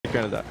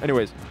fan of that.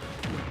 Anyways,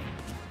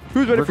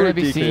 who's ready for We're a going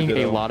to be DK seeing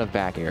ditto? a lot of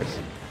back airs.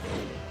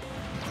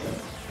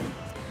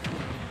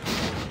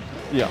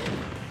 Yeah.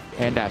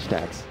 And dash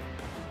attacks.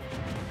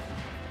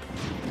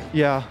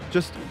 Yeah,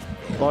 just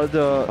a lot of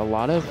the... A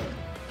lot of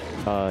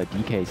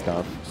DK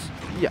stuff.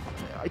 Yeah,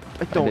 I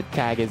And don't... the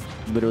tag is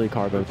literally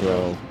cargo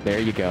throw. There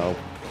you go.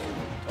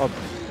 Up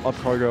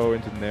cargo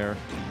into there.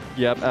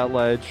 Yep, at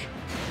ledge.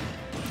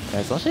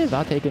 Yeah, Slushie is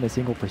not taking a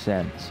single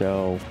 %,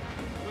 so...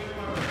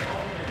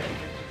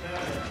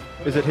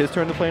 Is it his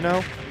turn to play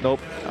now?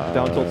 Nope.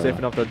 Down tilt safe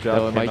enough that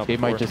jab. No, it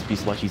might just be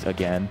Slushie's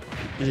again.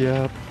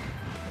 Yep.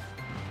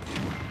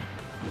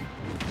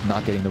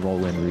 Not getting the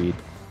roll-in read.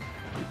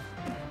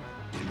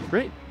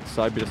 Great.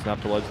 Side B to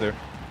snap to ledge there.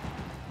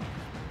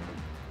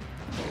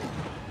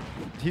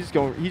 His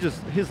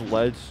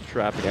ledge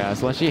trapping. Yeah,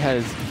 Slushie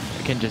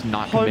can just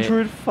not commit.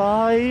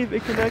 105,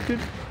 it connected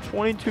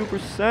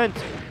 22%.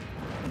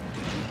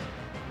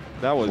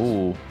 That was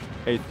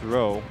a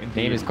throw. Indeed.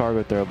 Name is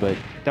cargo throw, but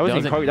that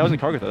wasn't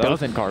cargo throw. That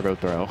wasn't cargo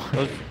throw. I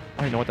don't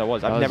even know what that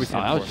was. I've never seen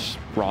it before. That was just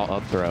raw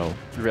up throw.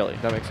 Really,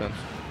 that makes sense.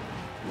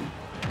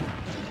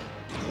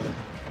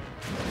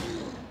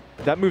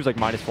 That move's like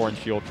 -4 in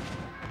shield.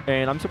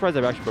 And I'm surprised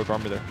I've actually broke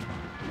armor there.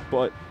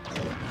 But,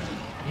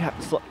 yeah,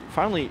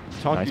 finally,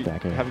 Nice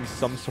back air. having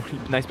some sort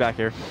of... Nice back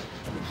air.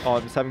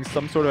 Just having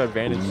some sort of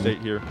advantage state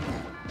here.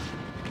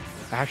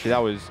 Actually,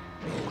 that was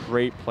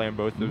great play on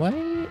both those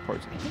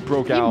parts.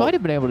 Broke out. He might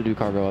have been able to do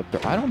cargo up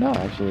there. I don't know,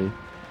 actually.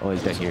 Oh,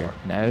 he's dead here.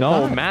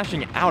 No,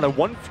 mashing out at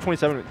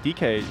 127 with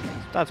DK.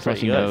 That's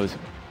pretty good. Knows.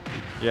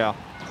 Yeah,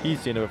 he's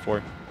seen it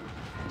before.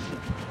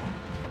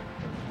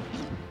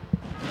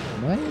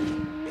 What?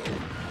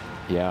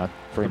 Yeah,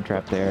 frame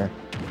trap there.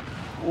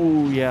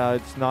 Ooh, yeah,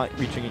 it's not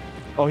reaching.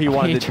 Oh, he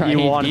wanted to. He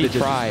wanted to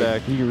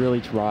disrespect. He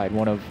really tried.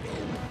 One of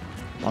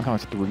Hong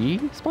Kong's 3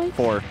 spikes?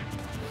 4.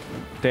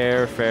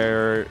 There,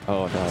 fair.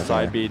 Oh, okay,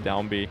 side B,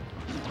 down B.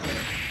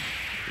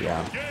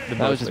 Yeah,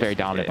 that was just very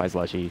dominant by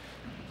Slushie.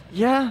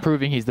 Yeah.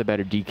 Proving he's the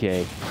better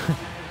DK.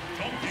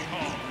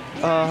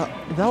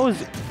 That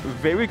was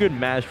very good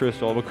match first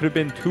of all, but could have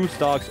been 2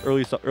 stocks,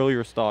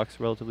 earlier stocks,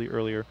 relatively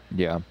earlier.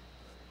 Yeah.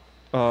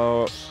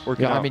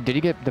 Working out. I mean, did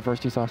he get the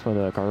first 2 stocks for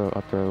the cargo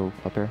up throw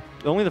up there?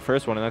 Only the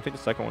first one, and I think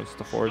the second one was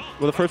the forward.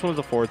 Well, the first one was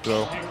the forward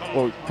throw.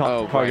 Well,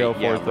 cargo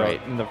forward throw,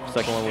 and the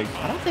second one was.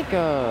 I don't think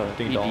I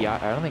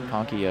don't think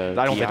Konkey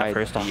I don't think the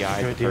first stock.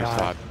 DI'd the first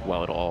stock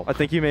well at all. I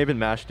think he may have been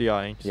mash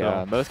DIing. So.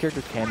 Yeah, most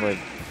characters can live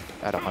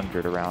at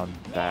 100 around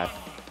that.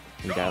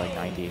 He died like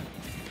 90.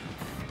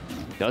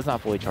 Does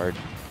not fully charge.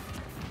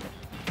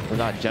 Does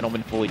not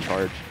gentleman fully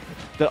charge.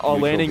 The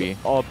landing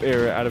up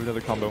air out of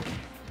another combo.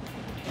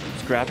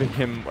 Grabbing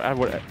him at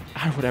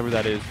whatever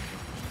that is.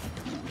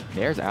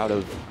 Nair's out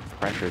of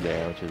pressure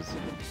there, which is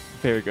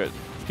very good.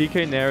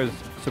 DK Nair is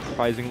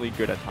surprisingly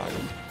good at times.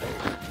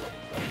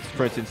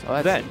 For instance,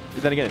 then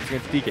again, it's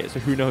against DK, so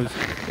who knows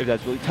if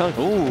that's really telling.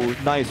 Ooh,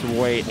 nice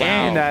weight. Wow,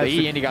 and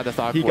he got the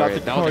stock for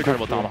it. That was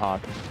incredible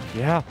tomahawk.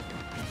 Yeah.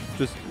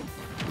 Just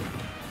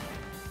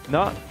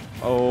not.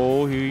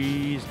 Oh,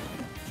 he's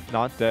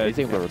not dead. He's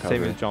able to recover.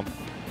 Saving his jump.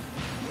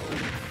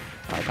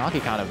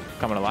 Konkey kind of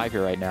coming alive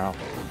here right now.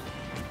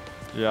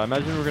 Yeah,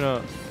 imagine we're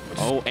gonna.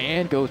 Oh,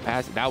 and goes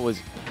past it. That was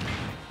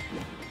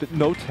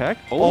no tech.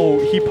 Oh,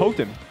 he poked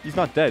him. He's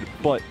not dead,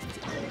 but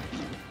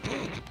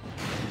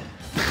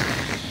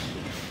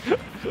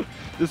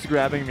just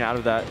grabbing him out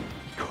of that.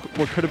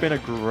 What could have been a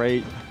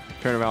great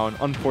turnaround.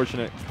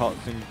 Unfortunate,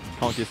 causing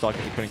Konkey a stock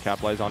if he couldn't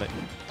capitalize on it.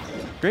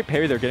 Great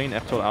parry there, getting an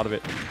F tilt out of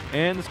it.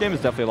 And this game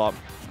is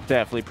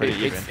definitely pretty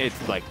even.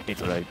 It's like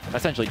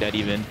essentially dead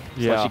even.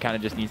 Yeah. So she kind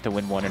of just needs to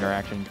win 1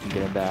 interaction to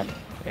get him back.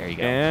 There you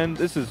go. And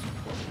this is,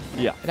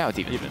 yeah. Now it's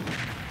even.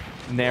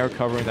 Nair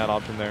covering that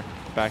option there.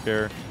 Back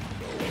air.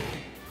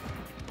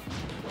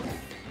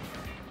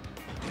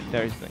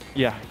 There's the thing.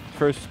 Yeah.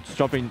 First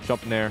jump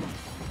Nair.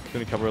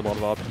 Gonna cover a lot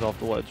of options off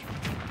the ledge.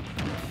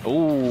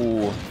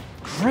 Ooh.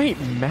 Great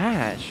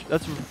match.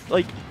 That's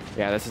like.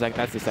 Yeah, that's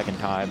the second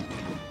time.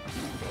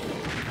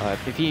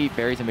 If he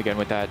buries him again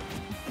with that,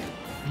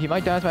 he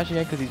might down smash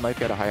again because he might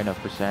get a high enough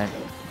 %.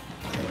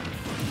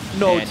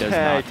 No and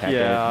tech,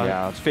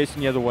 yeah. It's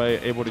facing the other way,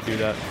 able to do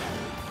that.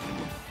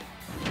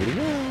 Did he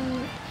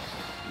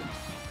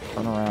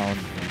turn around?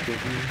 Did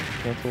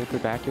he cancel the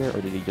back here,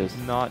 or did he just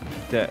not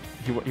dead?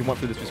 He went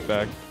for this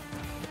respect.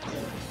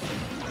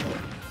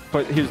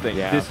 But here's the thing.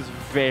 Yeah. This is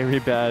very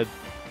bad.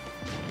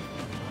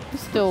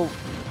 He's still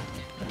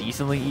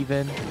decently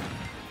even.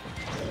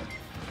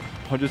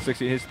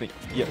 160. His thing.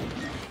 Yep.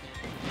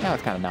 Now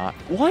it's kind of not.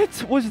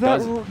 What was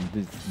that?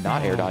 It's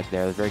not air dodge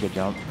there. That's a very good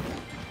jump.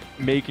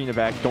 Making the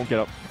back. Don't get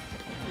up.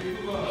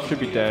 Should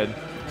be dead.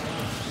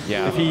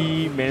 Yeah. If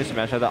he managed to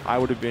match that, I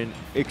would have been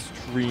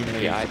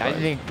extremely. Yeah, I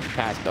think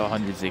past the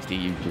 160,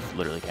 you just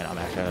literally cannot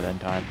match that at any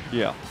time.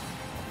 Yeah.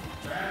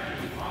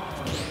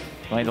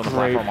 Lands on the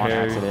platform on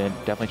accident.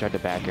 Definitely tried to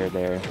back air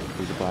there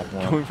through the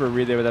platform. Going for a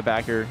read there with that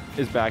backer.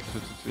 His back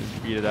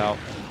just beat it out.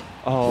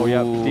 Oh,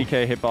 yeah.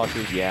 DK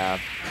hitboxes. Yeah.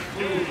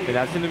 And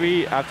that's going to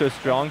be, after a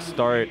strong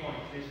start,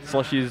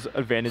 SlushieV's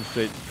advantage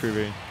state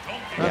proving.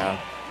 Yeah.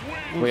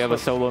 We have a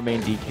solo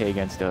main DK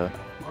against a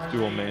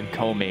dual main.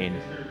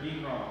 co-main.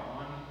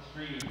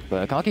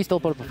 But Konkey still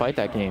put up a fight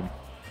that game.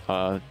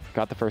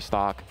 Got the first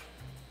stock.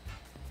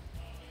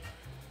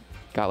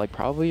 Got like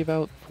probably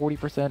about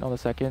 40% on the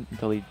second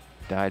until he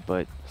died,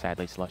 but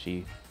sadly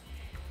Slushie.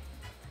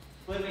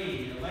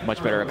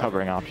 Much better at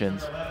covering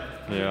options.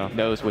 Yeah.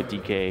 Knows what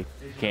DK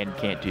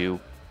can't do.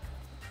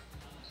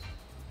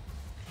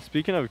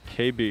 Speaking of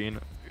K-Bean,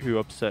 who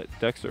upset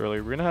Dex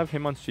earlier, we're going to have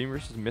him on stream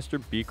versus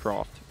Mr.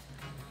 Beecroft.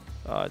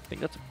 I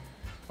think that's,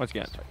 once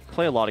again,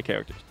 play a lot of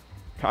characters.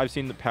 I've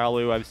seen the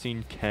Palu, I've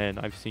seen Ken,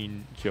 I've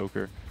seen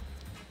Joker.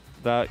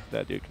 That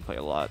dude can play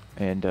a lot.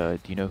 And do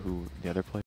you know who the other player